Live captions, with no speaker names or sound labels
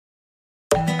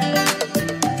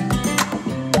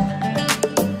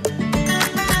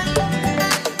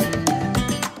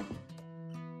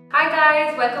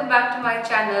welcome back to my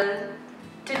channel.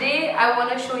 Today I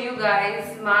want to show you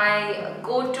guys my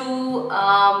go-to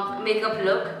makeup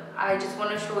look. I just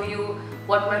want to show you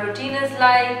what my routine is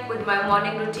like with my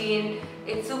morning routine.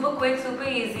 It's super quick, super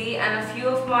easy, and a few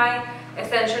of my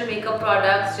essential makeup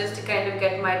products just to kind of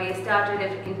get my day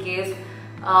started in case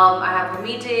I have a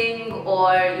meeting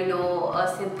or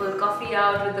a simple coffee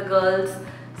out with the girls.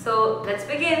 So let's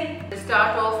begin. We'll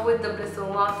start off with the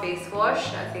Blisoma face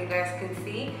wash. As you guys can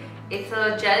see, it's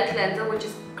a gel cleanser which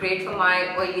is great for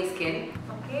my oily skin.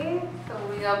 Okay, so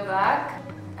we are back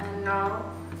and now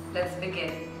let's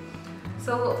begin.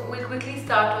 So we'll quickly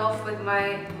start off with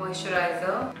my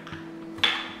moisturizer.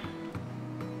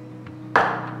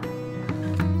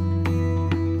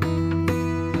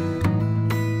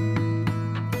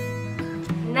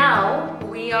 Now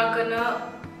we are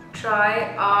gonna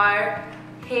try our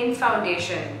Hint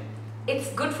foundation. It's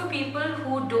good for people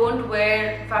who don't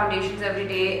wear foundations every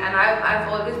day, and I've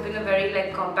always been a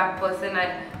very compact person.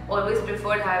 I always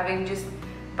preferred having just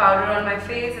powder on my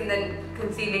face and then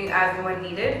concealing as and when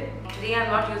needed. Today I'm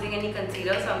not using any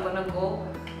concealer, so I'm gonna go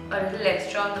a little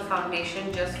extra on the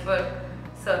foundation just for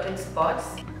certain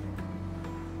spots.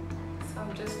 So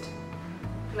I'm just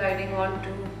gliding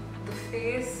onto the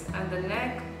face and the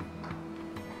neck,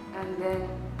 and then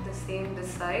the same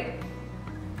this side.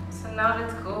 So now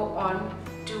let's go on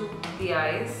to the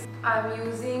eyes. I'm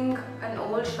using an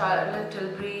old Charlotte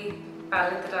Tilbury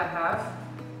palette that I have.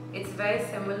 It's very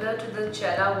similar to the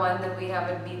Cella one that we have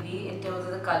at BB in terms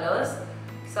of the colors.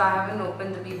 So I haven't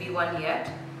opened the BB one yet.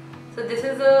 So this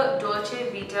is a Dolce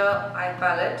Vita eye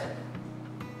palette.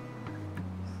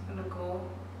 I'm gonna go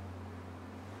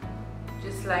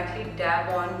just slightly dab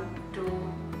on to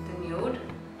the nude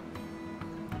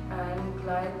and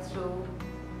glide through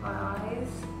my eyes.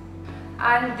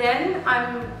 And then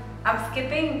I'm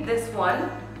skipping this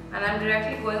one and I'm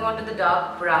directly going on to the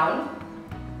dark brown.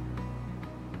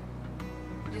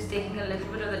 Just taking a little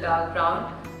bit of the dark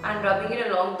brown and rubbing it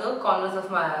along the corners of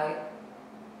my eye.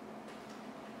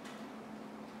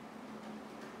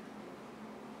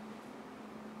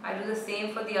 I do the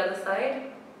same for the other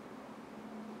side.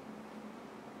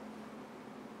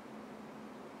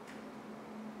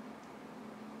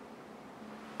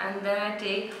 And then I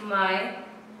take my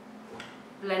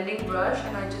blending brush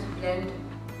and I just blend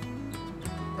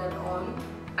that on.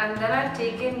 And then I've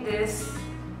taken this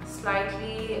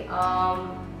slightly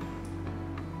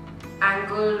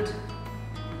angled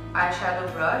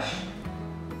eyeshadow brush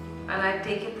and I've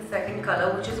taken the second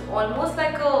color, which is almost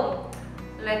like a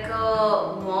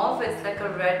mauve. It's like a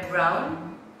red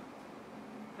brown,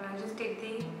 and I just take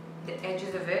the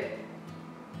edges of it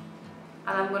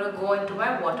and I'm gonna go into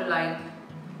my waterline.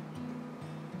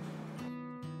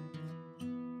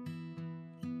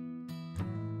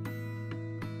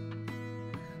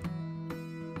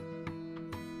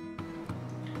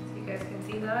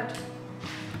 That.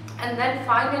 And then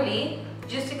finally,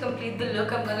 just to complete the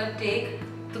look, I'm gonna take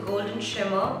the golden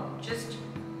shimmer just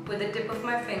with the tip of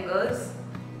my fingers,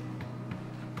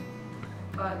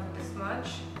 about this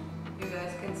much, you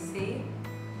guys can see,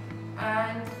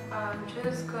 and I'm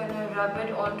just gonna rub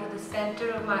it onto the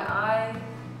center of my eye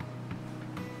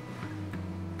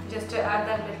just to add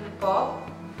that little pop.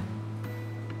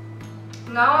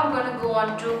 Now I'm gonna go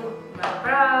on to my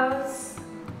brows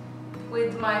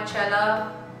with my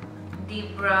Cella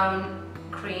deep brown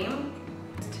cream.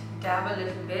 Just dab a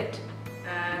little bit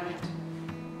and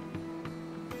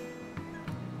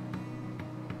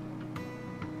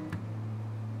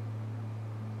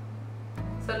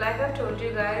so like I've told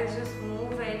you guys, just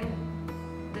move in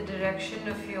the direction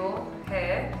of your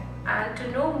hair. And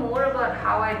to know more about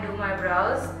how I do my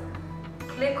brows,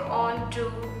 click on to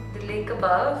the link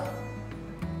above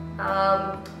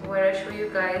where I show you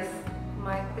guys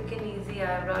my quick and easy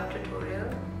eyebrow tutorial.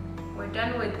 We're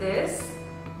done with this.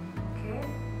 Okay.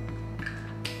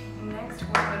 Next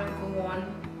we're gonna go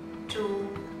on to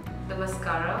the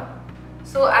mascara.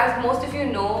 So as most of you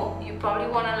know, you probably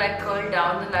wanna curl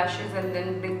down the lashes and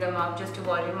then bring them up just to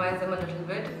volumize them a little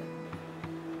bit.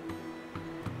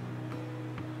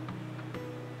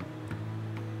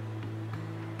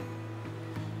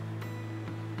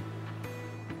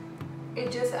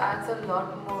 It just adds a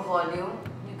lot more volume.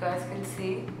 Guys can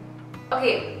see.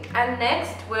 Okay, and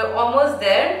next we're almost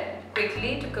there.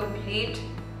 Quickly, to complete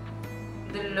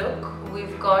the look,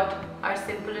 we've got our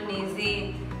simple and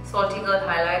easy Salty Girl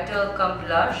highlighter cum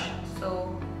blush.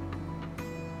 So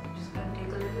just gonna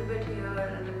take a little bit here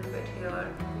and a little bit here,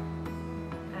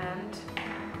 and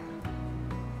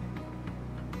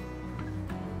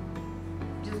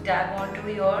just dab onto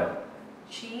your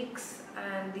cheeks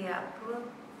and the apple.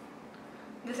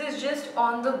 This is just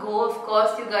on the go. Of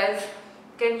course, you guys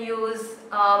can use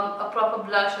a proper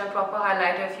blush and a proper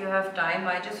highlighter if you have time.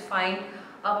 I just find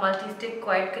a multi-stick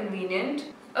quite convenient.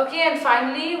 Okay, and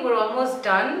finally we're almost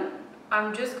done.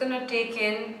 I'm just gonna take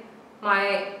in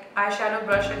my eyeshadow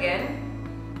brush again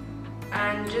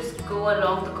and just go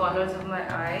along the corners of my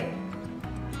eye.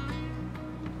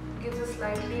 Gives a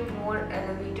slightly more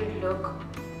elevated look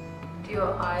to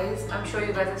your eyes. I'm sure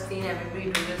you guys have seen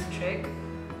everybody do this trick.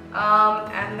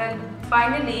 And then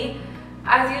finally,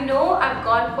 as you know, I've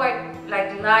gone quite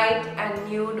like light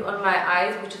and nude on my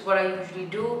eyes, which is what I usually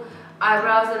do.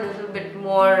 Eyebrows a little bit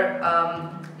more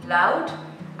loud,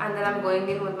 and then I'm going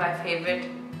in with my favorite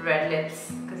red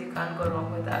lips, because you can't go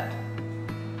wrong with that.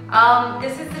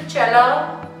 This is the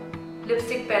Cella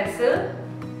lipstick pencil.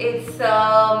 It's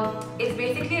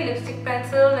basically a lipstick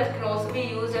pencil that can also be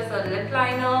used as a lip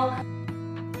liner.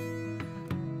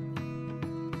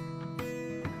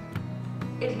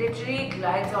 It literally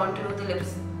glides onto the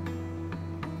lips.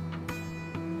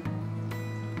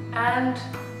 And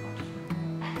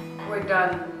we're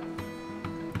done.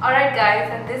 Alright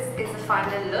guys, and this is the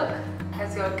final look.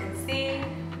 As you all can see,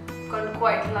 gone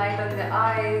quite light on the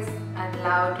eyes and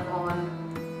loud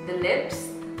on the lips.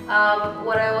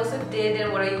 What I also did,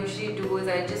 and what I usually do, is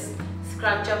I just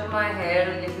scrunch up my hair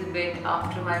a little bit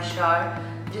after my shower,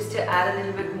 just to add a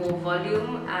little bit more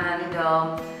volume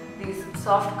and these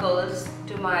soft curls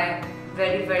to my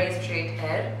very straight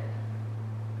hair.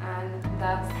 And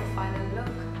that's the final look.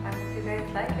 I hope you guys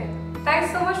like it.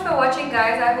 Thanks so much for watching,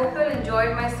 guys. I hope you all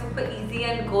enjoyed my super easy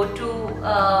and go-to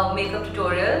makeup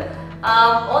tutorial.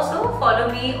 Also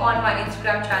follow me on my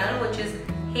Instagram channel, which is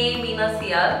Hey Meena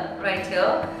Sial, right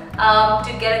here,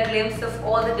 to get a glimpse of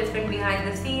all the different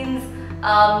behind the scenes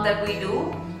that we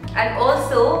do, and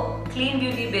also Clean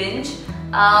Beauty Binge,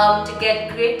 to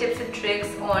get great tips and tricks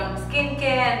on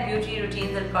skincare and beauty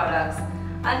routines and products.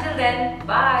 Until then,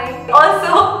 bye!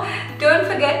 Also, don't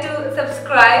forget to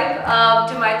subscribe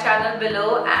to my channel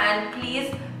below, and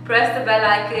please press the bell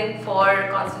icon for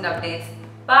constant updates.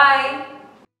 Bye!